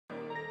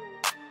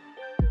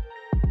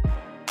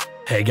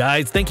Hey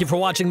guys, thank you for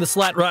watching the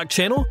SlatRock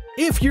channel.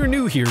 If you're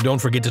new here, don't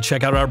forget to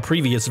check out our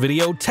previous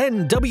video,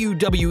 10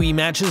 WWE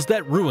matches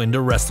that ruined a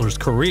wrestler's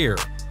career.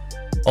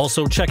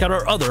 Also, check out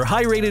our other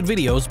high-rated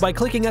videos by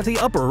clicking at the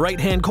upper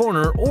right-hand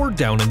corner or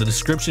down in the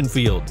description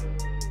field.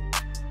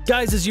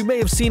 Guys, as you may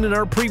have seen in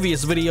our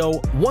previous video,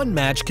 one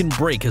match can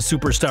break a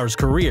superstar's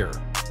career.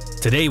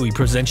 Today we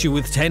present you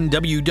with 10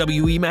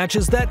 WWE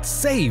matches that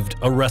saved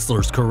a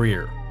wrestler's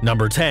career.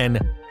 Number 10.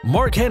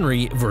 Mark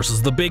Henry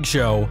vs. The Big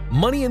Show,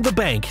 Money in the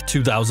Bank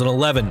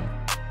 2011.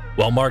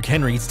 While Mark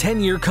Henry's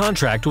 10-year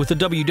contract with the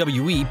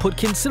WWE put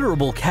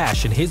considerable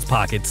cash in his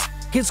pockets,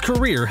 his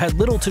career had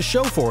little to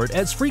show for it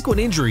as frequent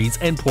injuries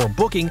and poor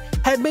booking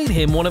had made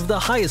him one of the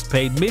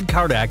highest-paid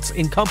mid-card acts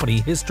in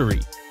company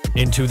history.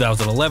 In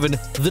 2011,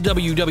 the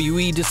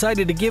WWE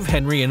decided to give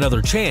Henry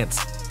another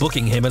chance,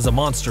 booking him as a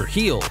monster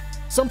heel,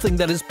 something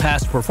that his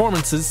past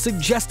performances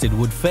suggested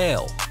would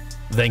fail.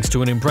 Thanks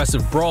to an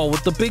impressive brawl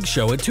with The Big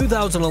Show at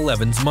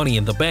 2011's Money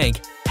in the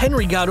Bank,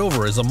 Henry got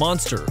over as a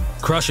monster,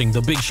 crushing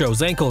The Big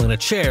Show's ankle in a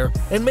chair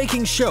and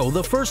making Show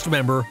the first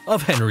member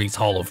of Henry's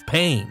Hall of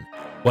Pain.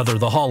 Whether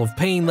the Hall of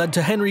Pain led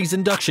to Henry's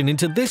induction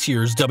into this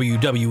year's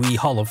WWE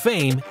Hall of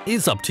Fame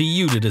is up to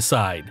you to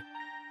decide.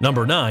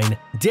 Number 9.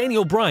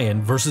 Daniel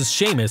Bryan vs.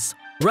 Sheamus,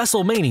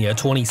 WrestleMania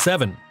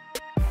 27.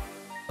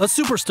 A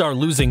superstar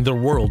losing their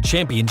World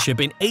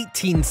Championship in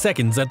 18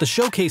 seconds at the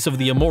Showcase of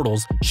the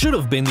Immortals should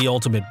have been the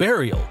ultimate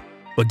burial,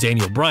 but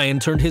Daniel Bryan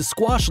turned his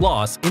squash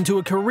loss into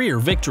a career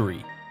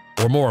victory.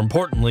 Or more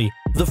importantly,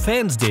 the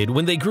fans did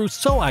when they grew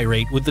so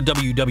irate with the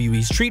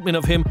WWE's treatment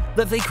of him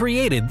that they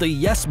created the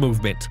Yes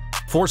Movement,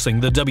 forcing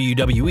the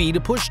WWE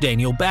to push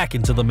Daniel back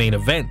into the main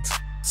event.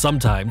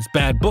 Sometimes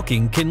bad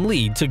booking can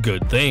lead to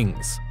good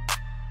things.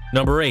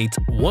 Number 8.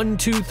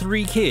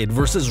 1-2-3 Kid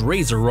vs.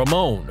 Razor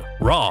Ramon,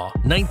 Raw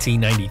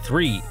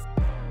 1993.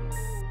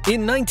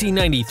 In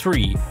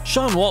 1993,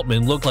 Sean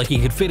Waltman looked like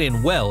he could fit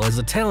in well as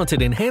a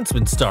talented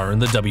enhancement star in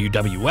the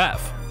WWF.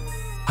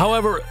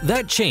 However,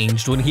 that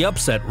changed when he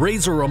upset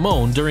Razor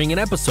Ramon during an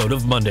episode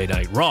of Monday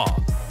Night Raw,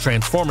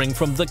 transforming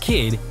from the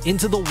Kid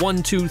into the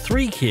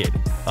 1-2-3 Kid,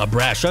 a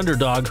brash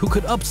underdog who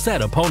could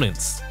upset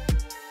opponents.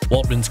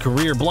 Waltman's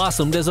career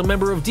blossomed as a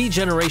member of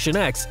D-Generation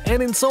X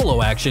and in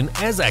solo action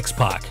as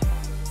X-Pac.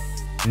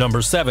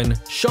 Number 7.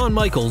 Shawn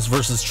Michaels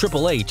vs.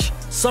 Triple H,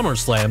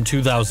 SummerSlam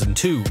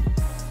 2002.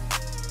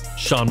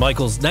 Shawn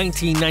Michaels'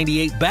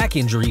 1998 back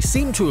injury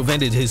seemed to have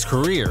ended his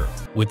career,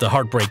 with the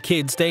Heartbreak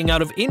Kid staying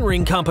out of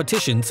in-ring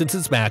competition since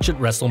his match at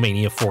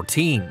WrestleMania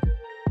 14.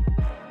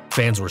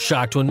 Fans were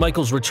shocked when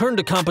Michaels returned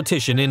to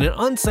competition in an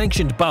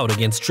unsanctioned bout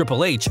against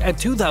Triple H at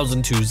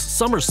 2002's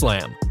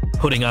SummerSlam,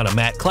 putting on a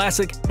mat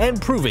classic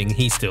and proving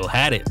he still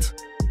had it.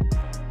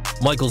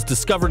 Michaels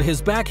discovered his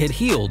back had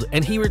healed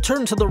and he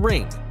returned to the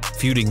ring,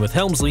 feuding with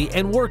Helmsley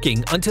and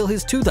working until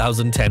his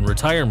 2010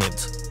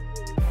 retirement.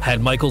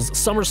 Had Michaels'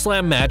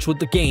 SummerSlam match with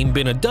The Game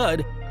been a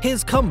dud,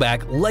 his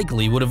comeback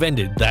likely would have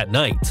ended that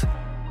night.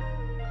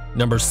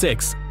 Number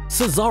 6.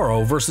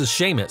 Cesaro vs.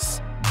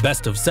 Sheamus,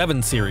 Best of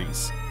 7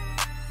 Series.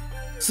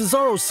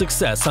 Cesaro's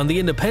success on the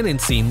independent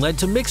scene led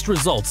to mixed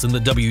results in the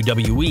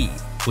WWE,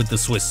 with the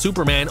Swiss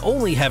Superman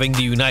only having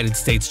the United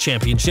States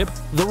Championship,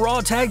 the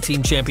Raw Tag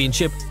Team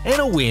Championship, and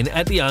a win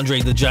at the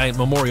Andre the Giant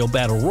Memorial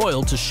Battle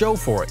Royal to show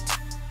for it.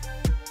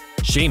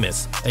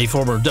 Sheamus, a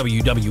former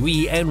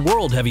WWE and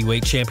World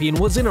Heavyweight Champion,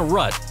 was in a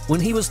rut when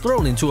he was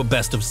thrown into a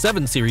Best of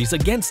 7 series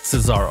against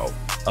Cesaro,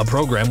 a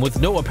program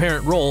with no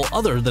apparent role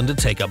other than to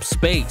take up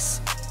space.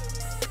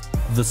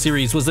 The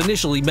series was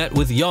initially met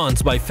with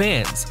yawns by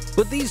fans,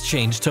 but these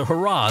changed to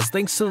hurrahs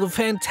thanks to the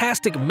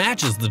fantastic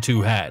matches the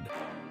two had.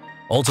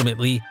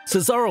 Ultimately,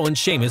 Cesaro and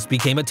Sheamus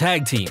became a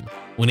tag team,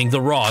 winning the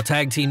Raw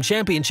Tag Team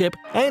Championship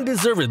and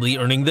deservedly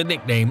earning the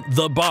nickname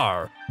The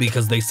Bar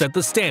because they set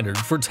the standard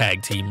for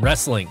tag team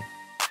wrestling.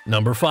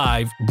 Number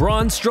 5.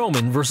 Braun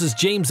Strowman vs.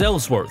 James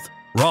Ellsworth,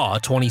 Raw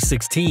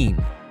 2016.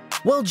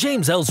 While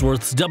James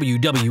Ellsworth's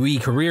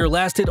WWE career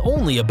lasted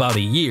only about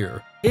a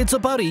year, it's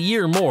about a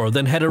year more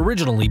than had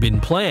originally been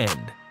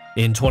planned.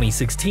 In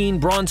 2016,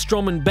 Braun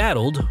Strowman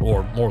battled,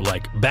 or more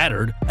like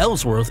battered,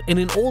 Ellsworth in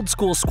an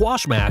old-school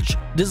squash match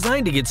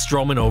designed to get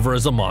Strowman over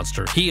as a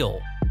monster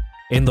heel.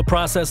 In the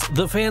process,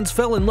 the fans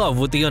fell in love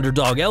with the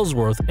underdog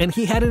Ellsworth and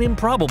he had an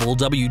improbable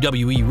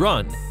WWE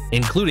run,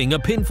 including a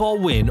pinfall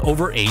win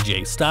over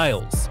AJ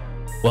Styles.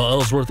 While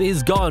Ellsworth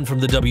is gone from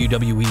the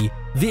WWE,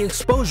 the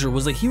exposure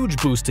was a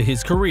huge boost to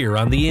his career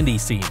on the indie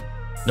scene.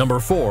 Number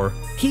 4.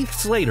 Heath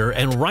Slater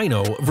and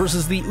Rhino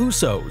vs. the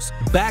Usos,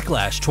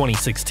 Backlash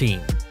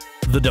 2016.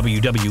 The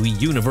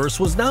WWE Universe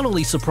was not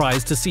only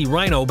surprised to see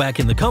Rhino back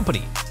in the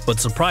company, but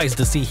surprised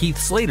to see Heath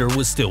Slater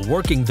was still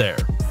working there.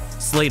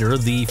 Slater,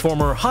 the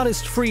former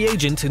hottest free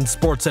agent in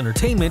sports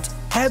entertainment,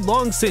 had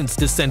long since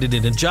descended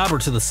in a jobber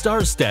to the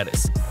stars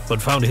status,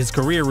 but found his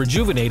career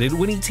rejuvenated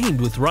when he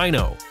teamed with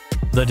Rhino.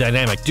 The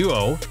dynamic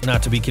duo,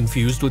 not to be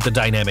confused with the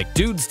Dynamic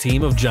Dudes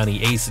team of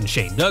Johnny Ace and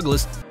Shane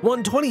Douglas,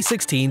 won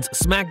 2016's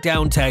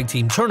SmackDown Tag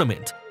Team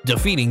Tournament,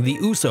 defeating the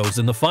Usos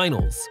in the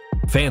finals.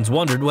 Fans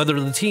wondered whether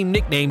the team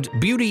nicknamed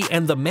Beauty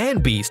and the Man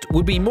Beast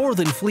would be more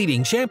than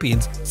fleeting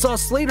champions saw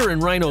Slater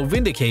and Rhino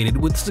vindicated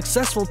with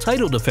successful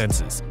title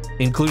defenses,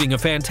 including a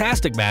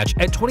fantastic match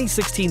at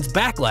 2016's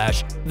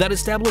Backlash that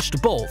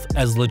established both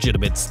as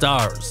legitimate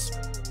stars.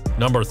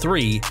 Number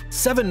 3.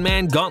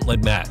 7-Man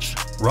Gauntlet Match,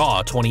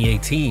 Raw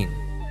 2018.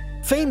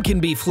 Fame can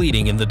be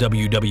fleeting in the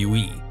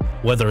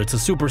WWE, whether it's a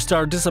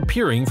superstar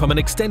disappearing from an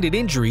extended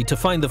injury to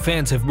find the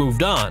fans have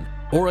moved on,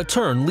 or a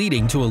turn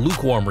leading to a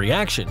lukewarm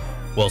reaction.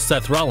 While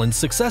Seth Rollins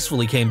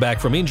successfully came back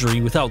from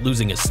injury without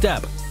losing a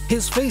step,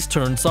 his face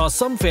turn saw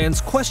some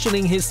fans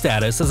questioning his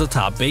status as a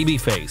top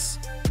babyface.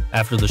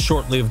 After the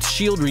short-lived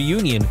Shield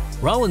reunion,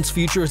 Rollins'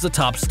 future as a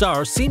top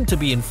star seemed to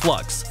be in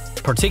flux,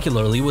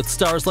 particularly with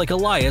stars like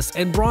Elias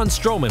and Braun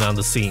Strowman on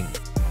the scene.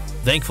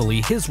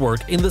 Thankfully, his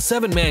work in the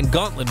 7-Man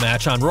Gauntlet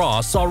match on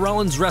Raw saw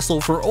Rollins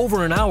wrestle for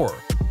over an hour,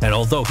 and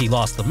although he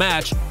lost the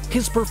match,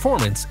 his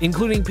performance,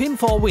 including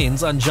pinfall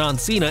wins on John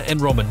Cena and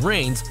Roman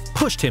Reigns,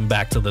 pushed him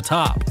back to the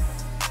top.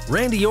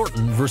 Randy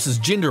Orton vs.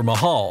 Jinder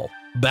Mahal,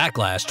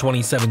 Backlash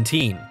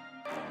 2017.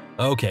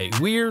 Okay,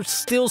 we're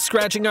still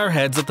scratching our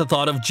heads at the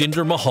thought of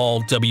Jinder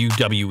Mahal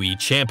WWE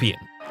Champion.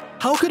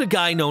 How could a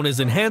guy known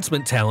as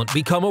enhancement talent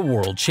become a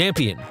world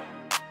champion?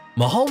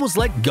 Mahal was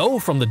let go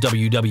from the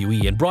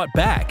WWE and brought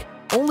back,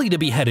 only to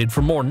be headed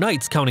for more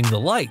nights counting the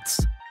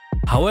lights.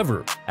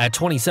 However, at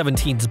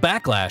 2017's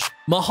Backlash,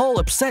 Mahal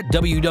upset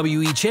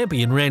WWE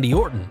Champion Randy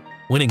Orton,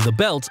 winning the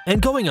belt and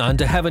going on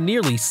to have a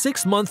nearly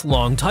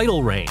 6-month-long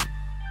title reign.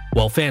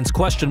 While fans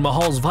questioned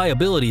Mahal's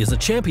viability as a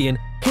champion,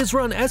 his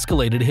run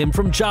escalated him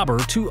from jobber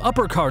to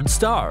upper-card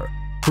star,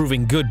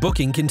 proving good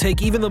booking can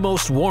take even the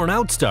most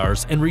worn-out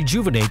stars and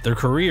rejuvenate their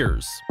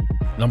careers.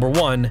 Number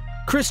 1.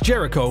 Chris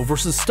Jericho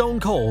vs. Stone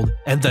Cold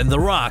and then The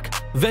Rock,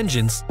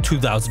 Vengeance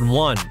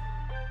 2001.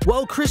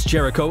 While Chris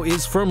Jericho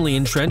is firmly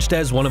entrenched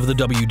as one of the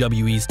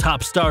WWE's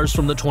top stars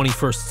from the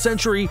 21st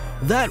century,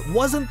 that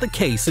wasn't the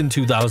case in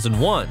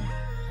 2001.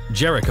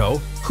 Jericho,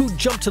 who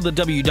jumped to the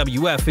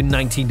WWF in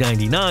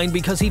 1999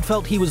 because he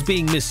felt he was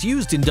being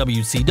misused in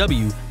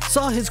WCW,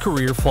 saw his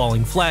career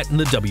falling flat in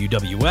the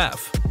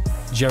WWF.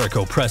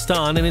 Jericho pressed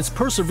on and his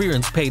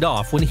perseverance paid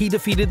off when he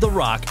defeated The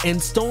Rock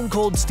and Stone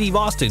Cold Steve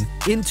Austin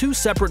in 2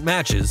 separate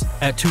matches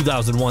at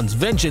 2001's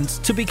Vengeance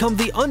to become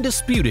the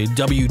undisputed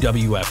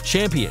WWF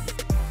champion.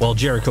 While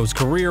Jericho's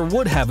career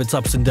would have its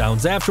ups and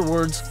downs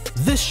afterwards,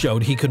 this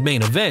showed he could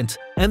main event,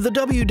 and the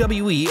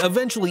WWE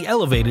eventually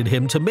elevated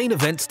him to main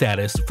event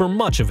status for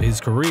much of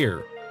his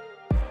career.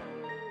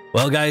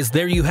 Well guys,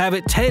 there you have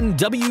it, 10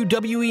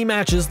 WWE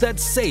matches that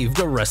saved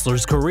a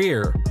wrestler's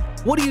career.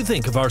 What do you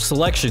think of our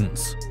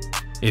selections?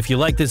 If you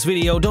like this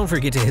video, don't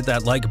forget to hit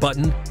that like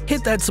button,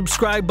 hit that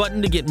subscribe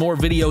button to get more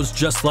videos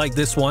just like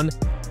this one,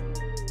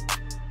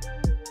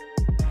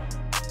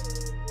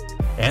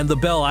 and the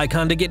bell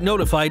icon to get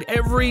notified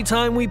every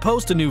time we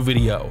post a new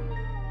video.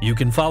 You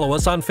can follow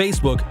us on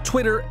Facebook,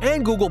 Twitter,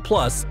 and Google+,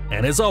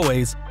 and as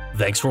always,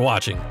 thanks for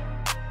watching.